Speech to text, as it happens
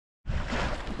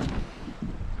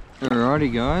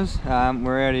Alrighty guys,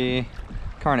 we're out here,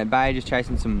 Coronet Bay, just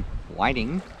chasing some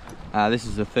whiting. This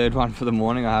is the third one for the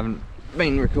morning. I haven't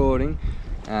been recording,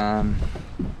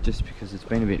 just because it's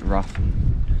been a bit rough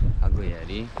and ugly out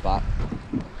here. But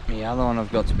the other one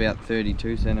I've got's about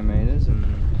 32 centimetres and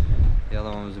the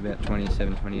other one was about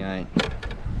 27, 28.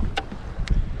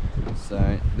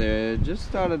 So they're just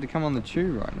started to come on the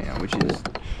chew right now, which is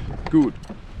good.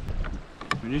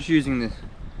 I'm just using the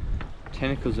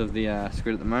tentacles of the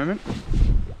squid at the moment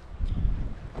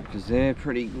because they're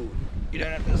pretty good. You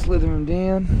don't have to slither them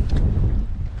down.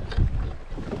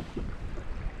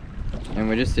 And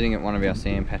we're just sitting at one of our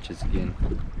sand patches again.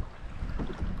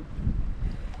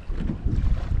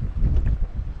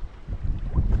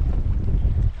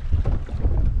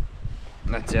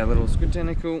 That's our little squid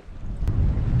tentacle.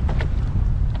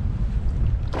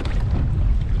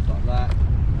 Like that.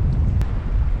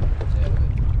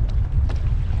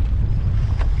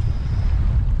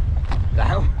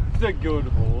 That was a good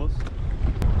horse.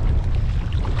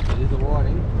 It is a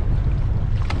whiting.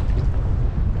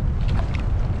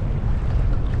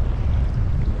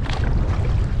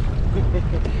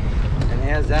 And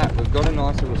how's that? We've got a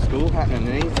nice little school happening,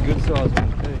 and he's a good size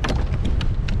one too.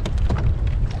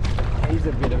 He's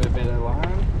a bit of a better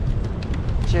one.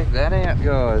 Check that out,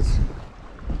 guys.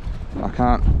 I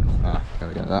can't. Ah,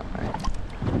 gotta go that way.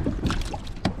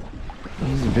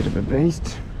 He's a bit of a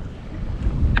beast.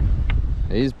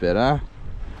 He's better.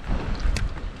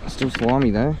 Still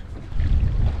slimy though.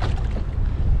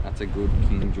 That's a good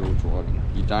King George whiting.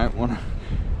 You don't want to.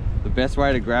 The best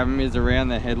way to grab them is around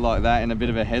their head like that in a bit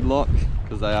of a headlock,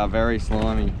 because they are very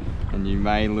slimy and you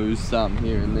may lose some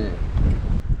here and there.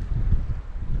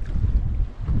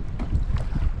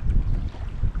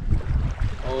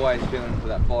 Always feeling for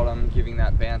that bottom, giving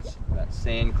that bounce, that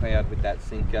sand cloud with that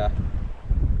sinker.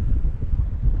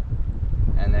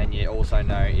 And then you also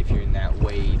know if you're in that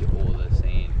weed or the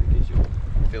sand, because you'll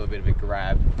feel a bit of a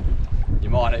grab.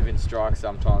 You might even strike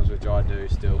sometimes, which I do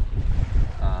still,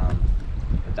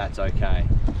 but that's okay.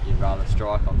 You'd rather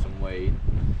strike on some weed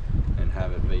and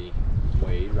have it be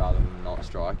weed rather than not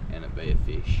strike and it be a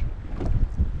fish.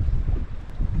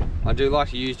 I do like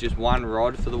to use just one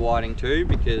rod for the whiting too,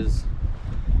 because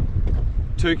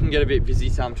two can get a bit busy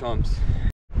sometimes.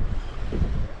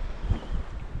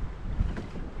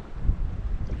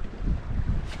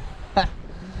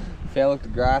 Fair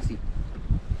looked grassy.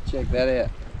 Check that out.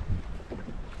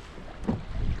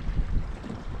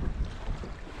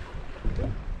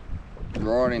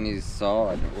 Right in his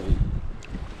side.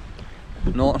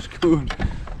 Not good.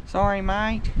 Sorry,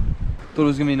 mate. Thought it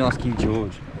was gonna be a nice King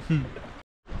George.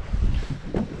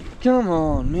 Come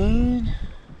on, man.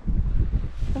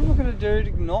 What am I gonna do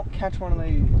to not catch one of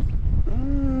these?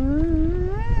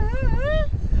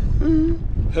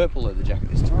 Purple leather jacket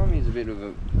this time. He's a bit of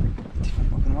a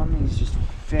different looking one. He's just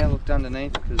fair looked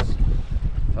underneath because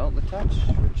I felt the touch,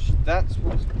 which that's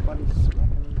what's bloody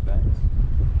smacking his bags.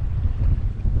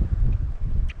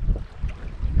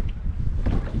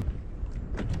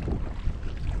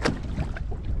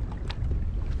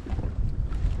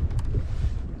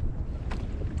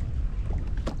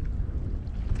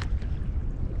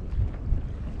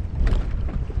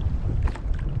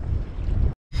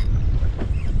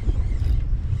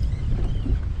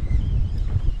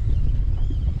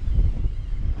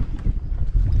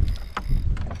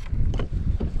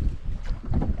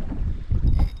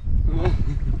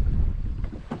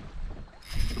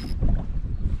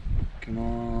 Come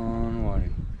on,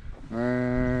 whiting.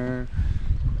 Where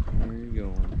are you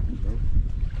going, bro?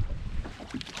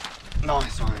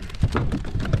 Nice one.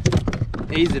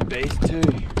 He's a beast too.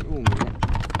 Oh man.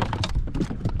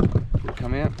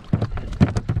 Come out.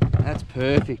 That's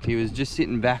perfect. He was just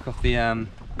sitting back off the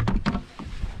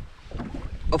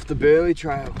burley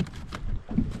trail.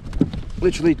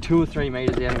 Literally 2 or 3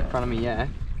 meters out in front of me, yeah.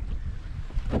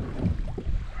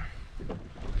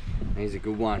 He's a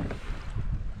good one.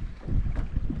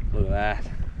 Look at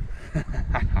that.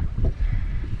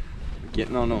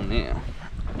 Getting on now.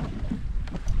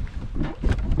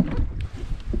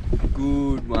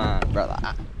 Good one,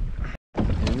 brother.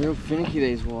 They're real finicky,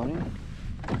 these whiting.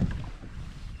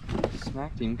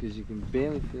 Smacked him because you can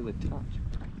barely feel the touch.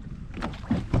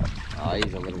 Oh,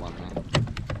 he's a little one now.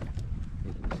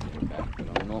 He can stay back,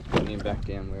 but I'm not putting him back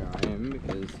down where I am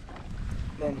because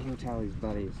then he'll tell his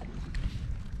buddies.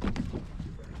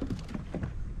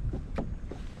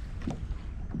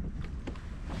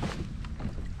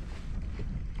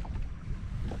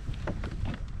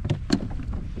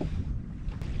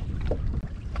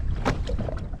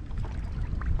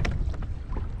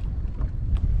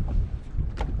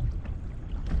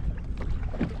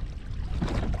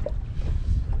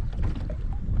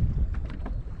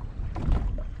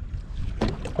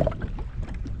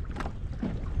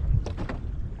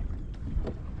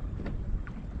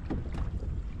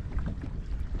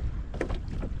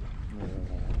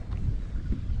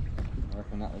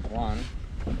 and that was one.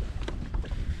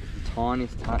 The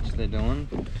tiniest touch they're doing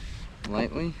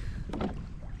lately.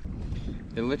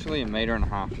 They're literally 1.5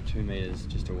 meters to 2 meters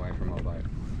just away from my boat.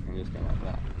 I just go like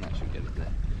that, and that should get it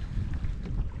there.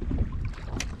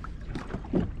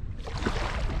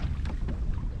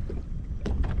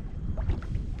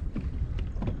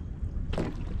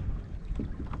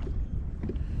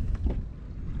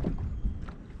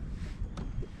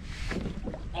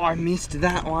 I missed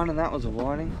that one, and that was a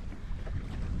whiting.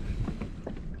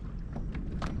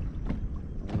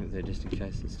 I'll leave it there just in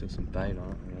case there's still some bait on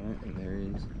it. I don't think there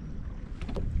is.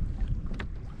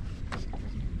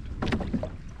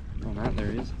 Oh no,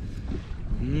 there is.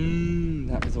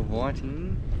 That was a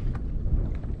whiting.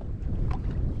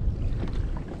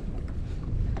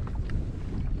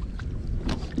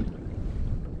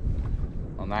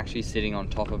 I'm actually sitting on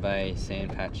top of a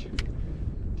sand patch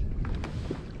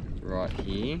right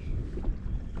here.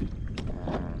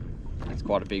 It's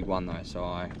quite a big one though, so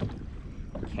I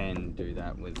can do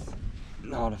that with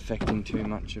not affecting too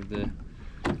much of the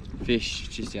fish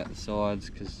just out the sides,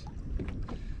 because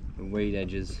the weed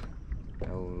edges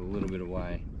are a little bit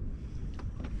away.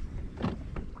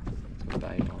 Got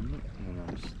bait on it, and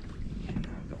I just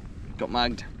got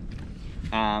mugged.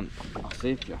 I'll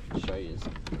see if I can show you.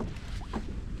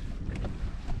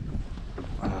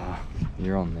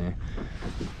 You're on there.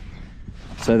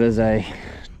 So there's a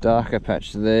darker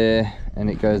patch there, and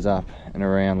it goes up and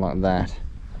around like that.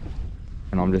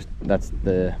 And that's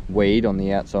the weed on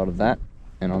the outside of that,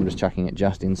 and I'm just chucking it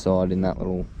just inside in that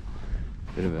little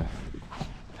bit of a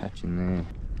patch in there.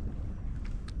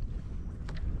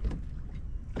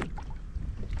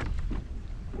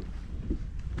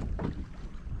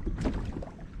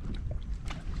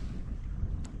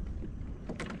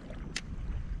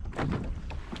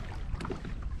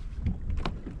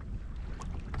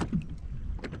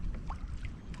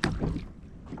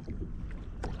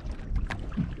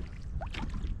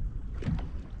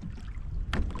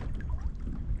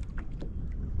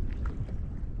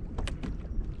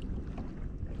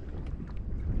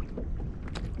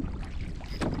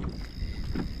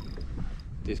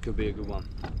 This could be a good one.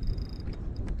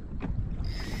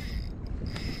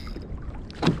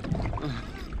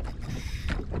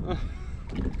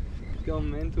 It's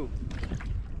gone mental.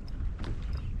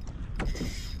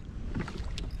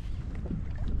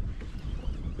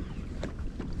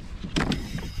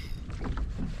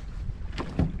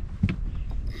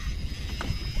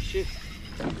 Shit.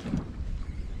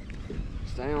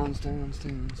 Stay on, stay on, stay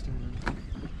on, stay on.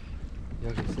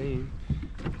 Y'all can see him.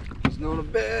 He's not a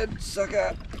bad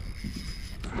sucker.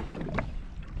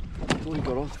 Thought he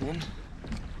got off then.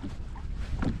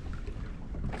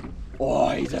 Oh,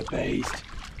 he's a beast.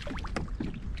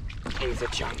 He's a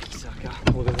chunky sucker.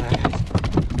 Look at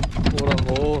that. What a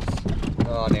horse.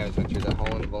 Oh, now he's went through that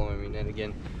hole in the bottom of my net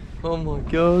again. Oh my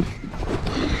god.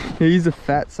 He's a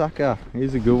fat sucker.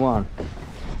 He's a good one.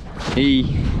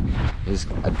 He is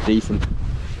a decent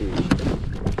fish.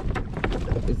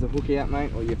 Is the hook out,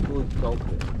 mate, or you fully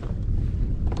gulped it?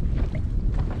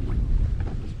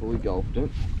 Just fully gulped it.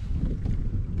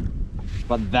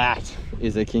 But that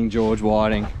is a King George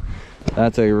whiting.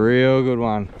 That's a real good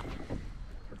one.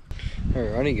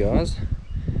 Alrighty guys,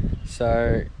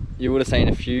 so you would have seen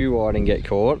a few whiting get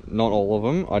caught, not all of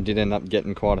them. I did end up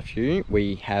getting quite a few.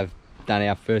 We have done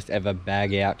our first ever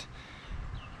bag out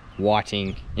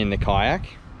whiting in the kayak,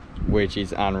 which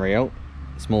is unreal.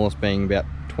 Smallest being about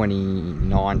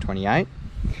 29, 28.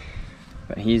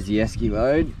 But here's the esky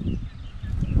load.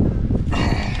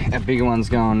 Our bigger one's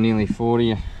going nearly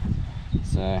 40,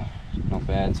 so not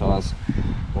bad size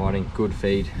whiting, good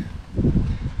feed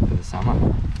for the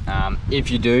summer. If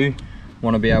you do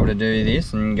want to be able to do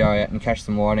this and go out and catch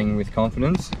some whiting with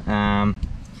confidence,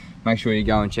 make sure you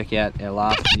go and check out our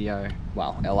last video,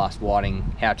 well, our last whiting,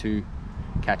 how to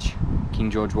catch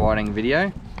King George whiting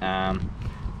video.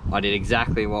 I did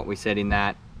exactly what we said in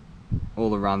that, all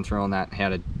the run through on that, how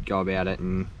to go about it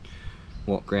and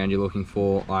what ground you're looking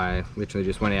for. I literally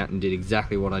just went out and did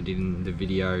exactly what I did in the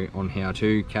video on how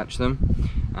to catch them.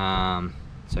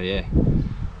 So yeah,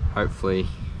 hopefully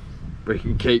we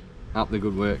can keep up the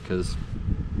good work, because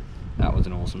that was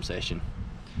an awesome session.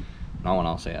 No one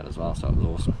else out as well, so it was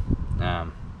awesome.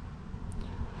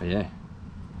 But yeah,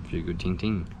 a few good ting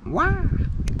ting. Wow!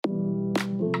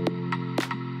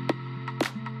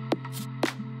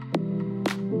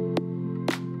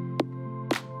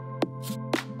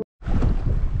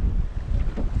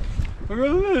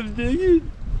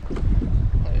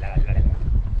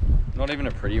 Not even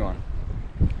a pretty one.